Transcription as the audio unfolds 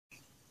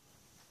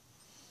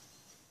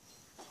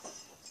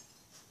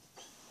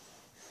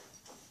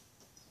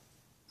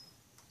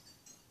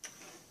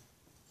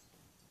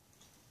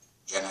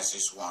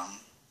Genesis 1,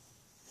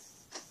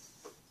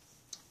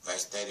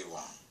 verse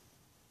 31.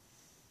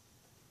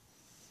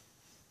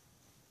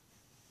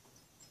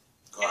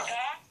 Go ahead.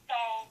 God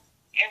saw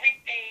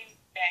everything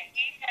that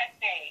he had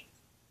made,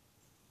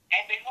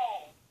 and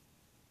behold,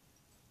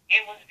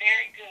 it was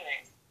very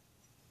good.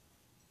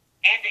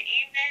 And the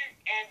evening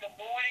and the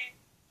morning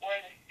were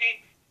the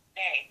sixth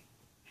day.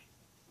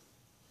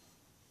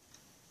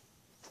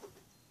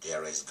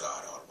 There is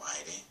God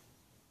Almighty.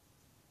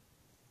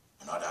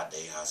 Another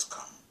day has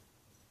come.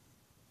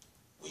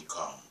 We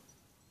come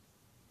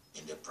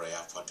in the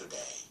prayer for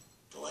today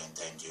to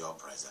enter into your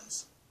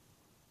presence.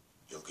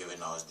 You've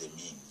given us the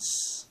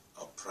means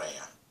of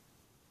prayer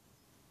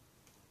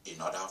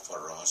in order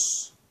for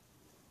us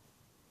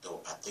to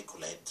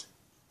articulate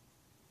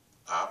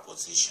our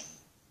position,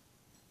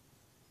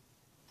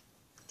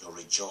 to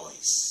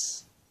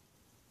rejoice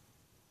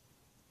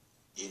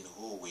in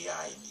who we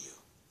are in you.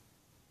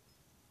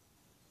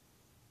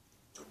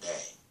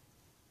 Today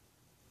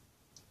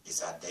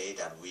is a day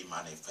that we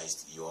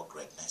manifest your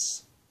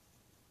greatness.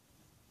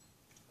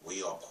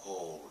 We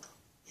uphold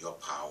your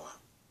power.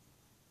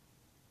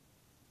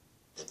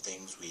 The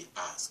things we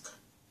ask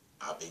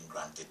are being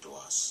granted to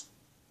us,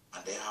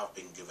 and they have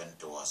been given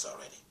to us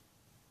already.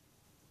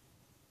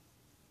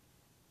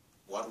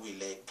 What we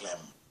lay claim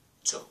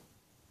to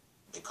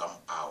become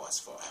ours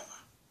forever.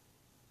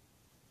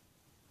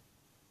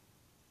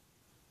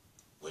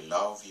 We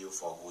love you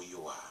for who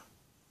you are,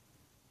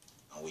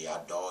 and we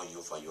adore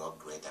you for your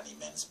great and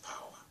immense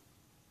power.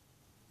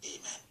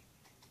 Amen.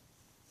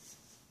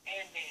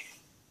 Amen.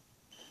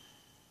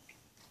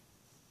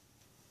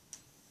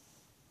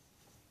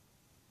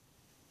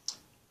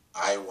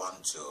 I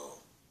want to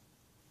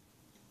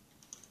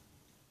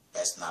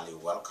personally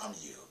welcome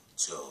you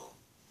to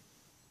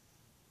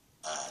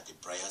the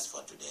prayers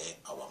for today,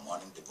 our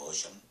morning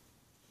devotion.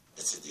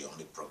 This is the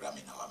only program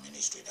in our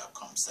ministry that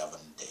comes 7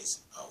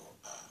 days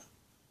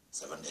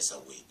a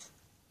week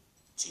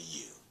to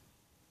you.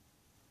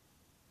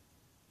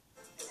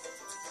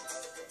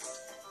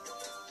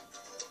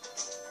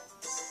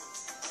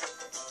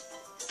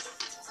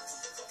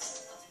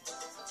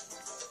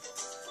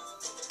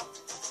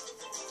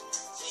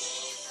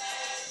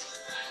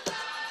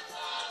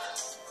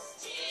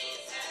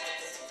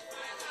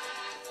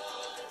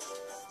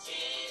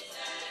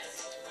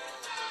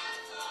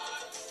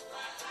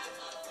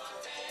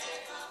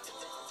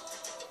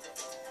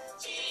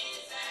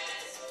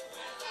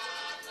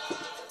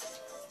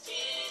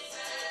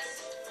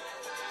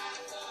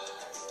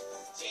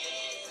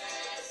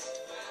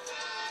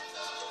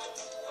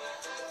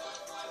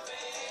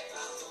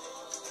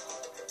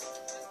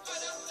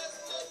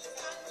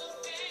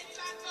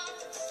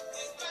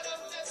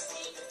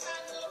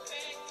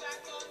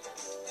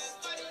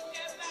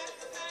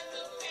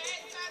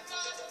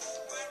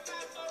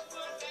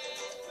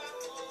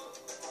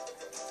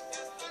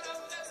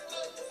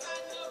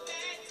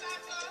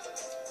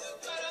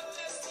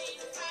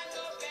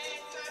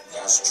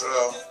 That's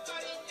true.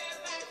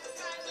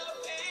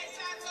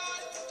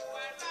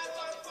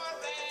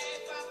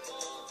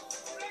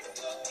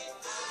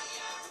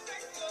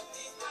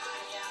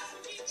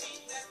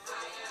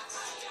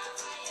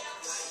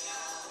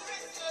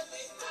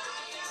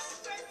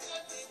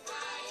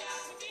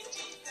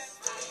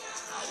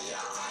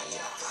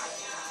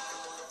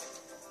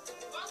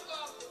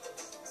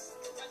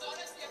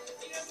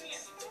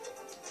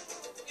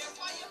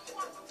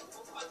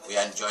 We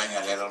are enjoying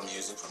a little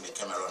music from the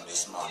Cameroon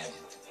this morning.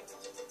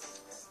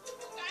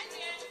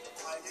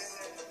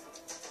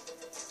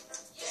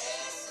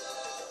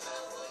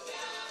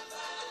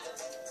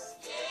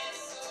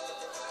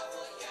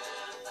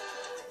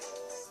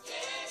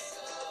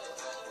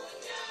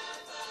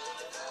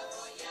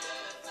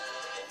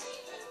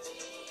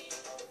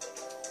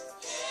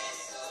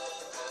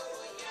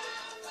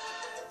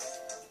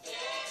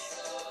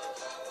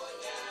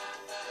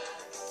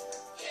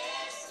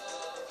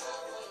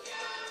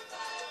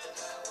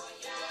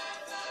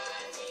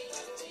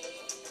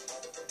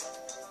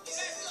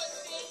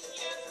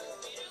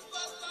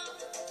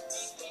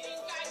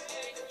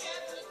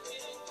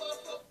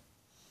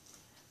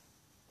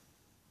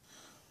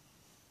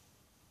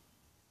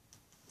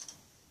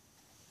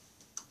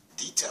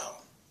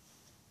 Detail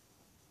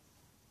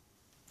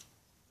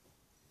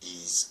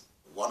is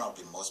one of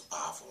the most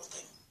powerful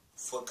things.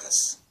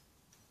 Focus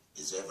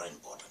is very, very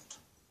important.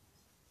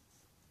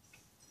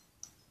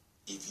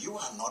 If you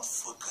are not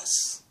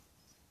focused,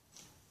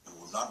 you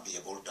will not be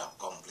able to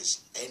accomplish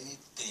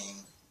anything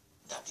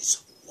that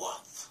is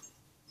worth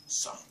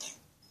something.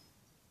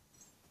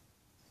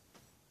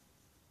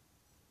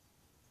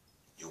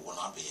 You will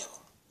not be able.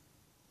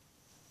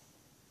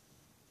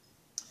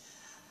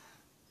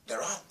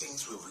 There are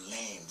things we've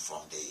learned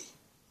from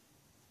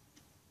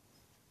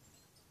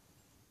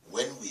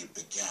when we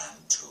began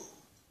to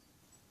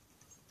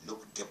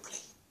look deeply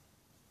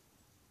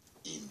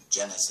in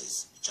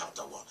Genesis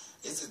chapter 1.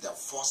 This is the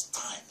first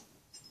time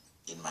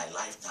in my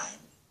lifetime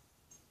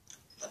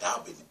that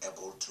I've been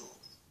able to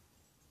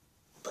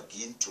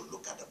begin to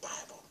look at the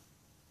Bible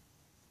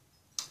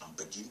and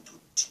begin to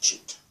teach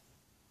it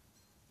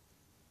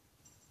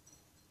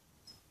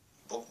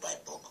book by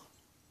book,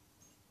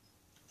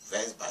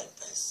 verse by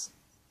verse,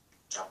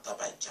 chapter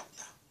by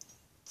chapter,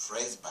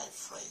 phrase by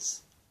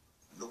phrase,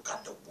 look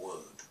at the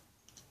word,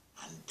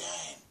 and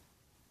then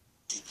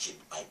teach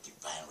it by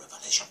divine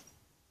revelation.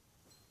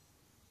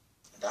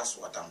 And that's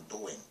what I'm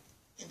doing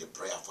in the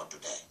prayer for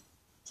today.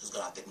 So it's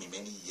going to take me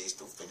many years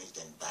to finish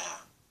the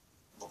entire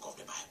book of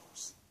the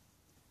Bibles.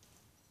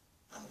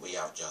 And we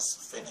have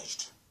just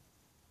finished.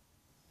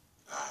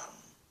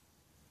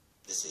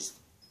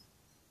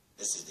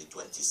 This is the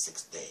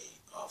 26th day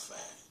of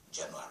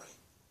January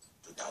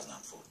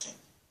 2014.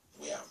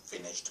 We have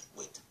finished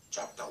with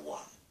chapter 1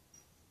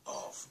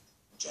 of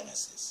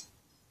Genesis.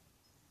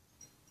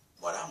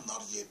 But I'm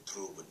not yet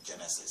through with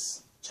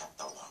Genesis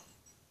chapter 1.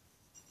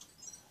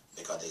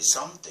 Because there's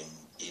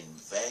something in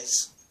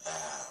verse,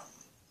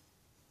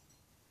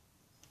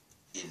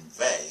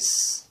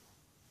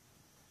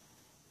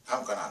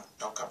 I'm going to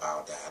talk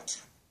about that.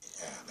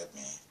 Let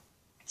me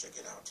check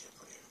it out here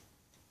for you.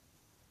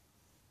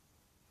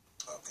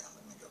 Okay,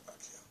 let me go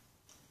back here.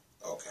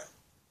 Okay.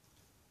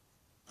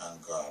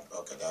 And God,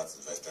 okay, that's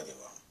verse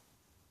 31.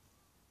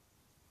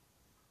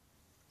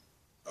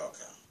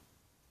 Okay.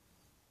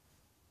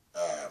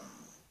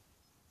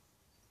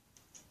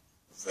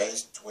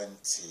 Verse 20,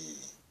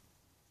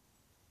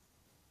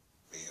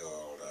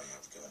 behold, I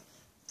have given.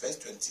 Verse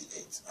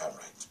 28, I'm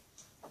right.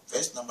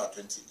 Verse number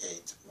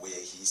 28, where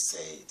he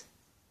said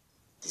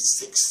the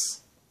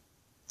 6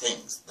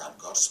 things that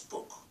God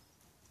spoke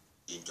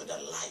into the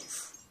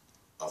life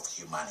of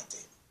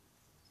humanity.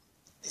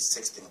 The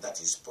 6 things that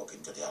he spoke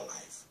into their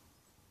life.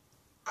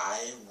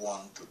 I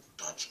want to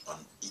touch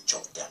on each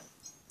of them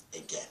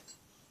again.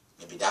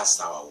 Maybe that's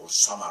how I will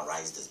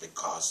summarize this,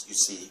 because you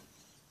see,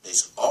 there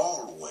is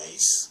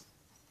always,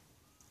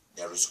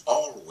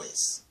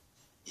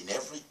 in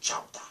every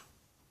chapter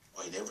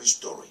or in every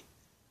story,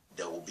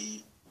 there will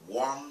be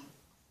one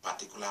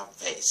particular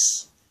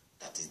verse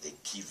that is the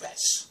key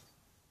verse.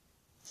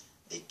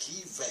 The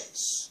key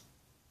verse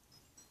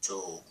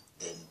to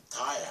the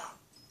entire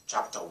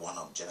chapter 1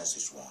 of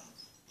Genesis 1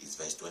 is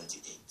verse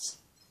 28.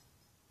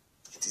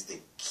 It is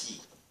the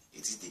key,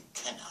 it is the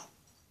kernel,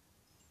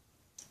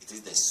 it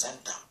is the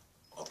center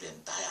of the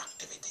entire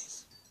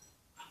activities.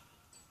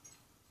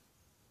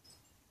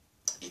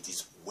 It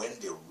is when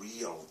the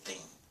real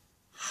thing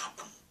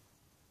happens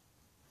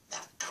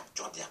that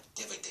capture the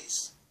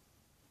activities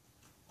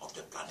of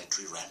the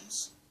planetary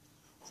realms,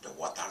 of the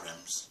water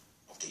realms,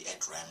 of the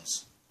earth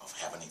realms, of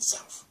heaven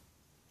itself.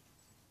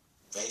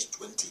 Verse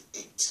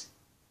 28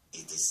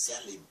 is the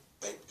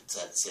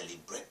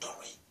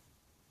celebratory,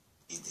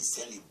 is the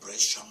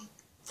celebration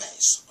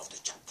verse of the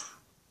chapter.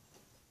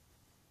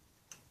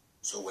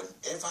 So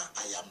whenever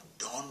I am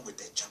done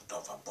with a chapter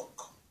of a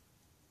book,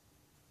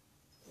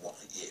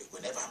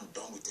 whenever I'm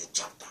done with a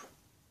chapter,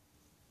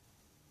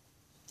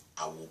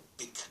 I will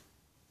pick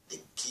the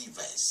key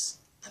verse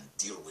and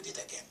deal with it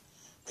again.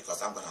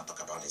 Because I'm going to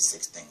talk about the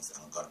 6 things,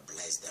 and God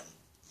blessed them.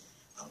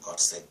 And God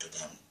said to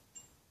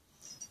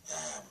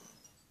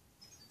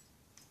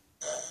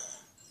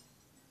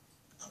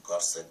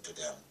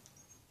them,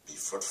 be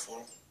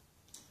fruitful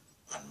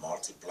and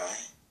multiply,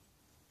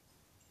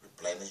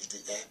 replenish the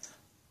earth,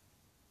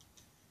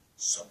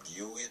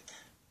 subdue it,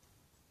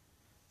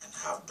 and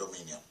have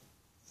dominion.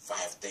 5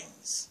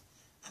 things,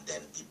 and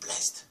then be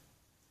blessed.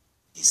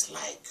 It's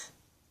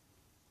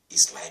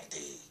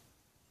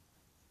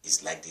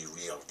like the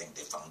real thing,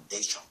 the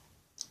foundation.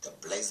 The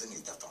blessing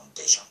is the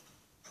foundation,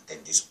 and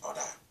then these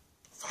other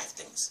 5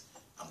 things.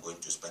 I'm going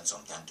to spend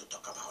some time to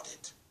talk about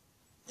it,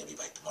 maybe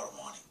by tomorrow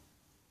morning.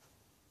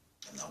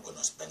 And I'm going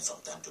to spend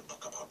some time to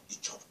talk about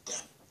each of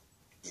them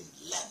in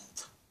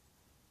length,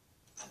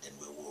 and then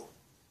we will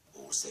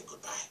say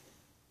goodbye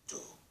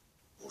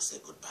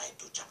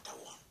to chapter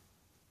 1.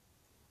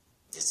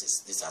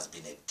 This has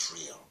been a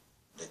thrill.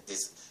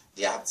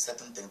 There are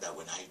certain things that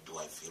when I do,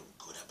 I feel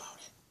good about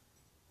it.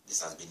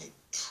 This has been a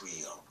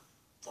thrill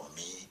for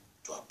me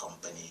to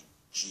accompany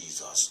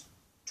Jesus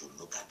to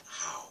look at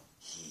how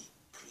he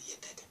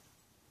created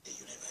the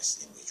universe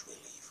in which we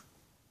live.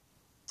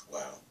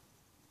 Well,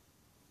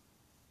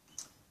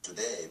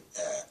 today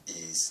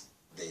is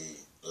the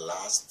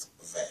last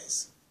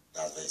verse,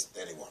 that's verse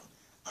 31.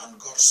 And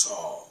God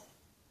saw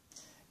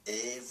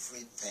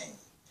everything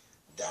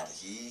that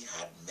he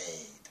had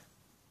made.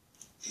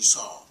 He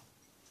saw.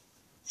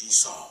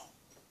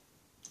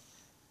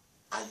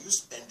 Are you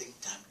spending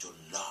time to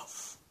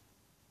love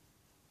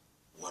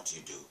what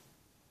you do?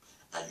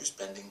 Are you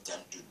spending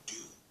time to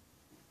do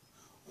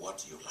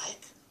what you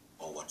like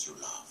or what you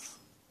love?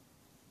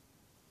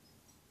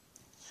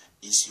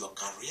 Is your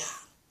career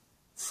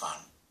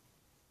fun?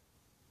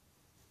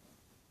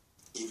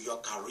 If your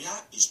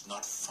career is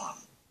not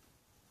fun,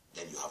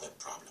 then you have a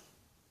problem.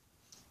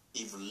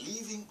 If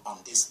living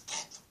on this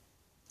earth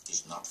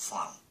is not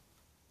fun,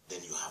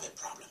 then you have a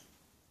problem.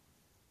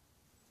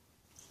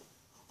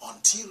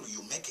 Until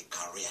you make a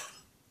career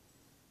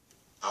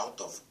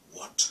out of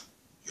what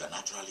you are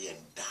naturally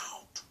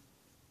endowed,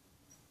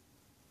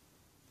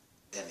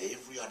 then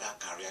every other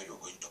career you're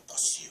going to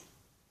pursue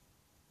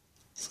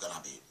is going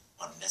to be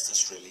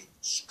unnecessarily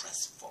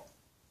stressful,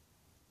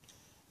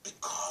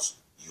 because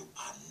you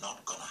are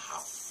not going to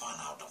have fun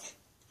out of it.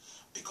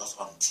 Because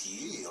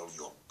until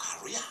your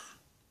career,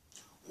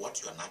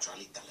 what you're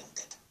naturally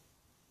talented,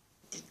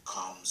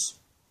 becomes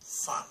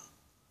fun,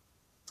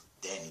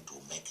 then it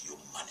will make you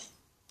money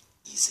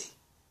easy.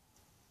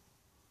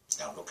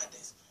 Now look at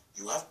this.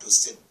 You have to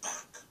sit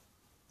back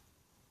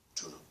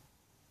to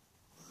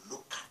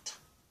look at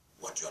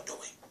what you're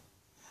doing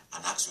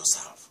and ask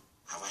yourself,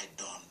 have I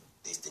done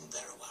this thing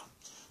very well?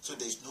 So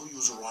there's no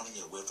use running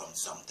away from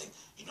something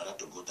in order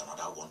to go to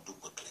another one too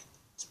quickly.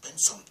 Spend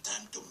some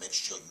time to make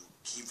sure you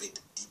give it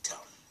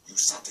detail. You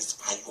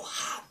satisfy your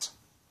heart.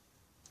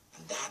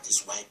 And that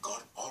is why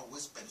God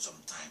always spends some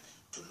time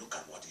to look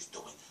at what he's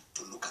doing,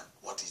 to look at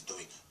what he's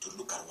doing, to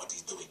look at what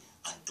he's doing,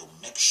 and to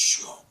make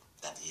sure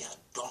that he has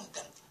done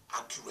them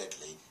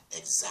accurately,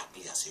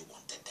 exactly as he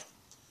wanted them,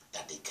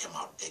 that they came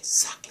out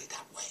exactly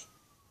that way.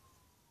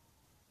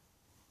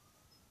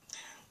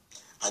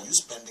 Are you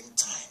spending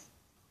time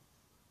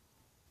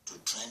to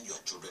train your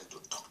children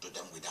to talk to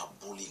them without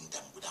bullying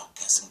them, without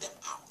cursing them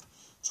out,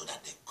 so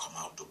that they come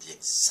out to be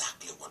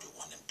exactly what you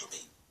want them to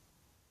be?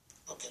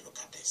 Okay, look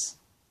at this.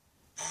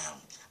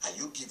 Are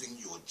you giving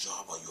your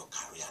job or your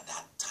career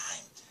that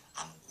time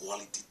and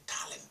quality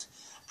talent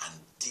and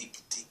dig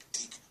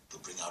to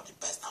bring out the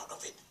best out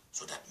of it,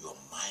 so that your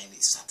mind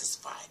is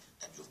satisfied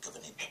that you've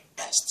given it the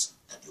best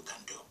that you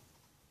can do?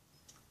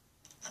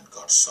 And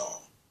God saw.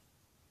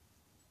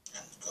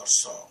 And God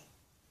saw.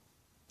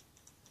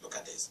 Look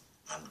at this.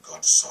 And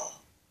God saw.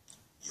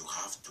 You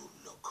have to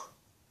look.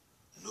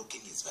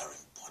 Looking is very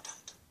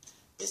important.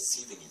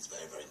 Perceiving is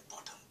very, very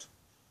important.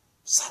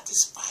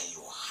 Satisfy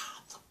your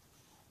heart.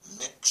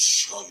 Make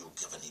sure you've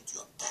given it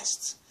your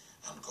best.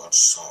 And God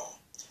saw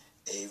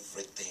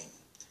everything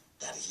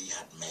that he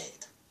had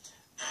made.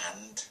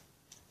 And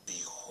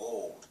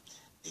behold,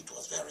 it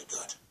was very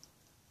good.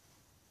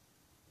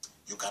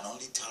 You can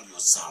only tell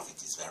yourself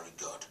it is very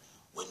good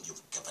when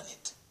you've given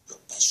it your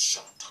best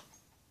shot.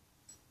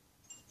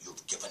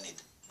 You've given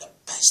it the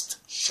best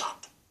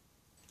shot.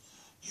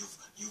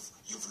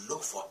 You've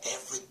looked for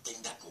everything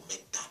that will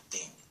make that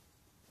thing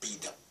be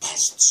the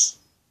best,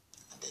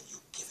 and then you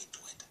give it to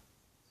it.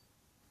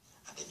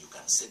 And then you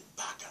can sit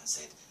back and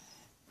say,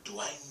 do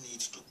I need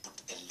to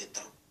put a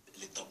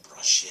little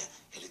brush here,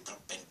 a little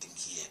painting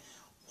here?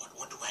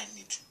 What do I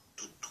need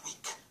to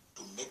tweak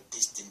to make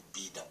this thing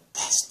be the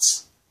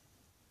best?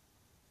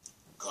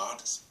 God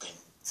spent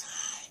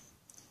time,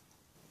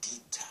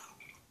 detail,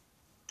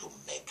 to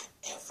make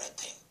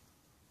everything.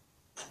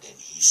 And then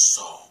he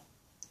saw.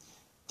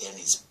 Then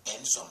he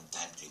spent some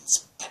time to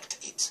inspect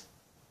it.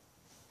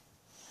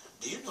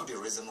 Do you know the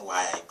reason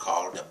why I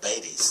call the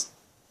babies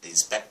the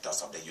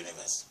inspectors of the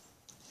universe?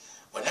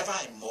 Whenever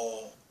I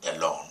mow the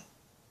lawn,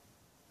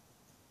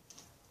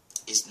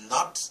 it's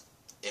not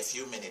a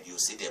few minutes you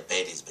see the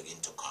babies begin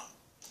to come.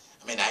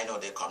 I mean, I know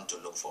they come to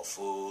look for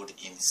food,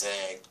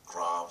 insect,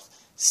 crops,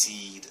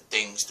 seed,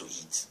 things to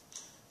eat.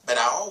 But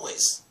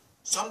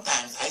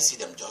sometimes I see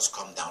them just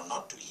come down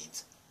not to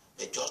eat,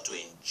 but just to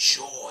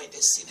enjoy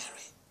the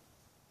scenery.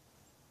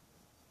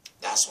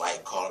 That's why I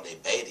call the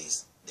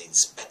babies the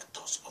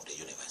inspectors of the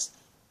universe.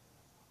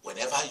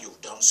 Whenever you've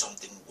done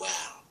something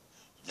well,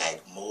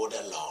 like mow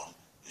the lawn,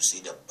 you see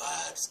the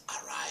birds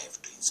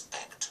arrive to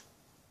inspect.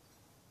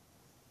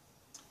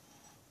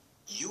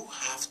 You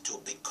have to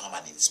become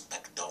an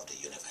inspector of the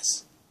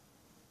universe.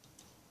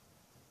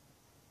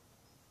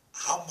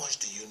 How much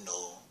do you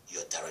know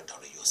your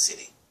territory, your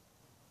city?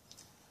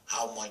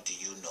 How much do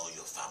you know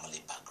your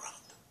family background?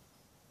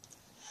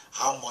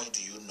 How much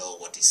do you know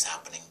what is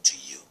happening to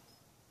you?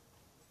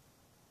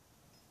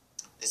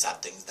 These are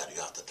things that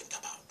you have to think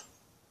about.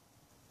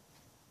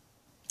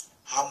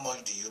 How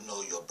much do you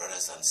know your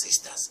brothers and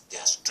sisters,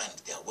 their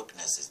strengths, their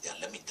weaknesses, their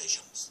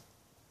limitations?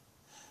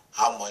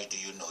 How much do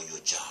you know your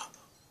job?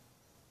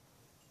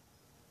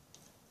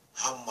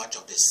 How much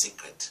of the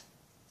secret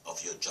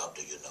of your job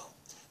do you know?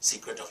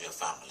 Secret of your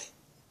family?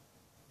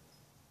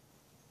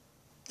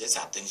 These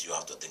are things you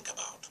have to think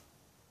about.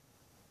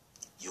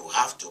 You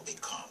have to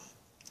become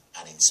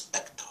an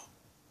inspector,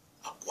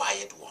 a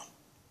quiet one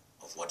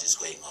of what is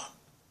going on.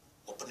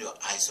 Open your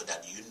eyes so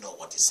that you know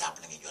what is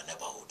happening in your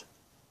neighborhood,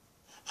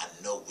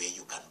 and know where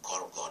you can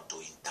call God to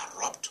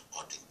interrupt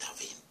or to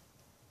intervene.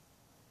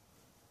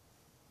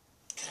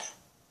 Okay.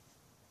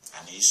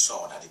 And he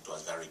saw that it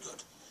was very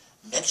good.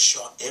 Make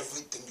sure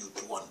everything you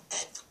do on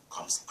earth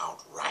comes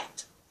out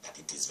right, that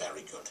it is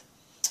very good.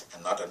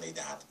 And not only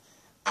that,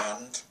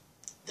 and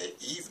the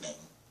evening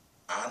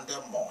and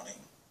the morning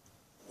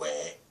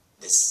were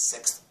the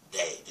sixth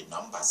day, the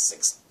number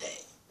 6th day.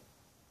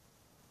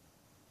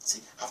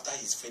 See, after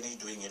he's finished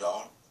doing it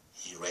all,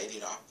 he read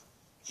it up,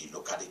 he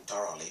looked at it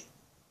thoroughly,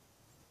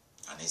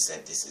 and he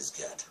said, this is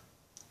good.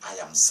 I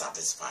am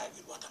satisfied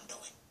with what I'm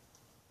doing.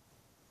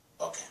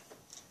 Okay,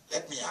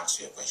 let me ask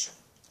you a question.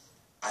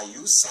 Are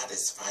you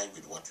satisfied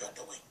with what you are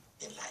doing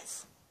in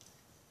life?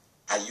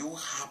 Are you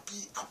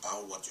happy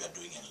about what you are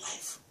doing in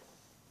life?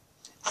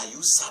 Are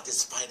you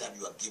satisfied that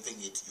you are giving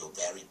it your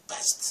very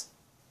best?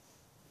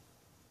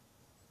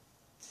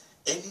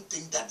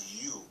 Anything that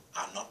you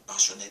are not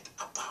passionate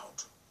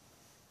about,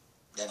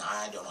 then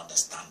I don't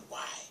understand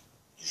why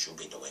you should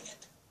be doing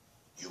it.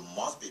 You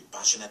must be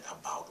passionate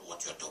about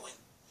what you're doing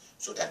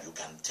so that you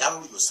can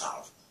tell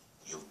yourself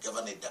you've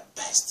given it the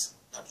best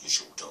that you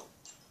should do.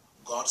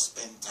 God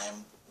spent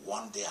time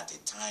one day at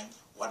a time,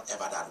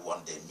 whatever that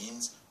one day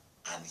means,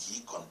 and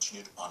he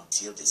continued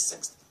until the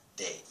 6th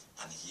day,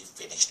 and he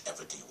finished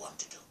everything he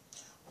wanted to do.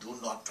 Do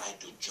not try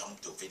to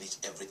jump to finish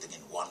everything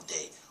in one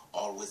day.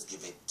 Always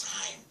give it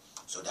time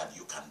so that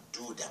you can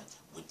do them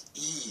with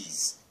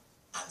ease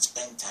and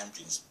spend time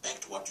to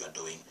inspect what you're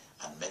doing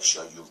and make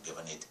sure you've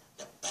given it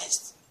the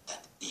best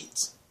that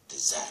it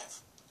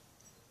deserves.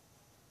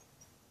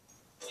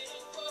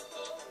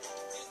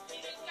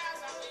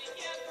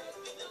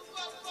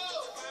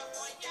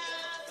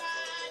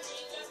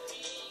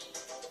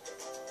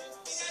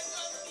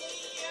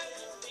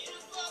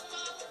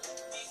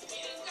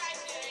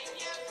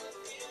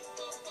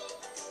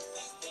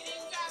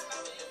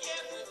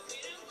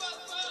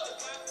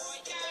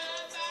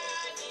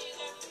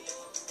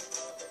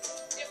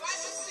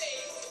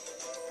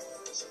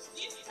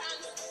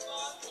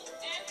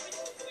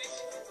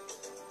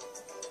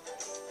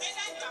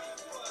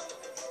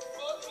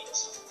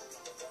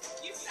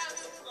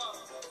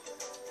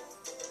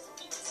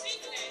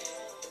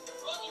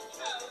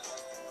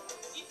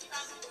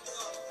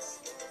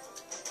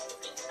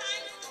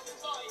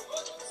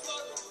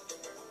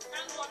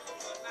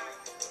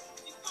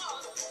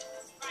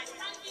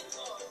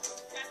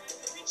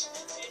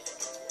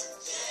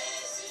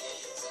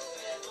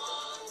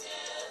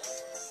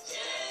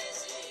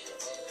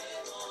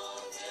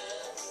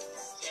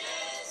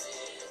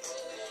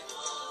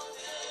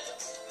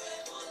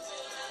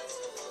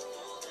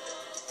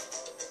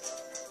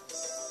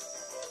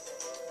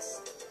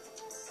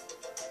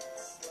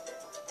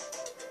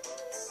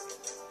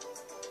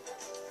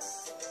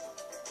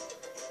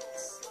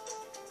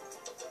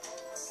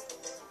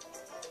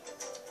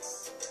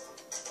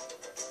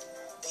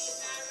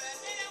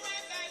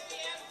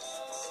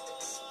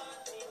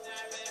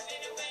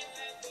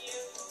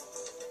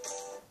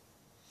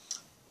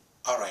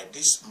 Alright,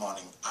 this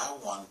morning I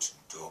want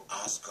to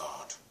ask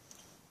God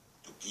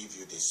to give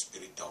you the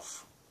spirit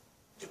of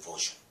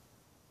devotion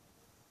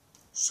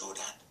so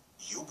that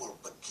you will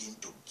begin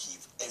to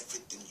give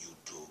everything you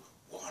do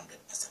 100%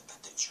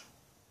 attention.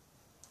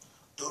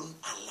 Don't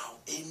allow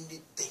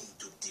anything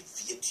to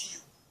deviate you,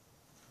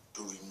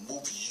 to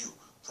remove you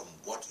from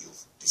what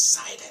you've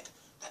decided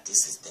that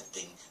this is the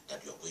thing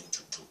that you're going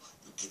to do.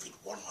 You give it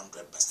 100%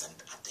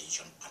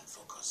 attention and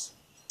focus.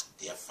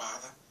 Dear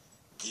Father,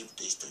 give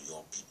this to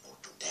your people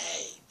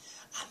today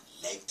and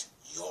let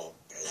your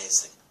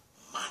blessing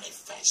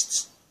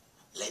manifest.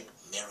 Let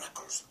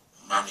miracles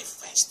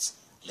manifest.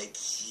 Let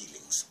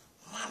healings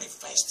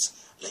manifest.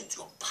 Let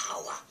your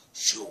power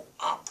show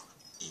up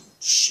in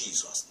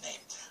Jesus' name.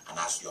 And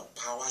as your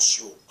power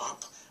show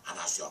up and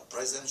as your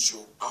presence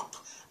show up,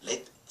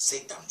 let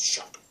Satan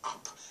shut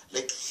up.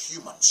 Let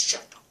humans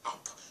shut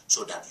up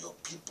so that your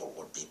people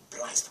will be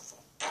blessed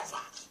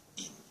forever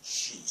in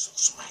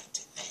Jesus'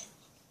 mighty name.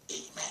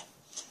 Amen.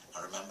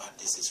 And remember,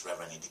 this is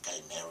Reverend Idika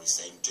Imeri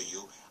saying to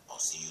you, I'll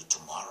see you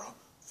tomorrow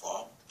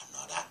for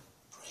another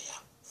prayer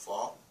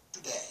for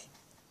today.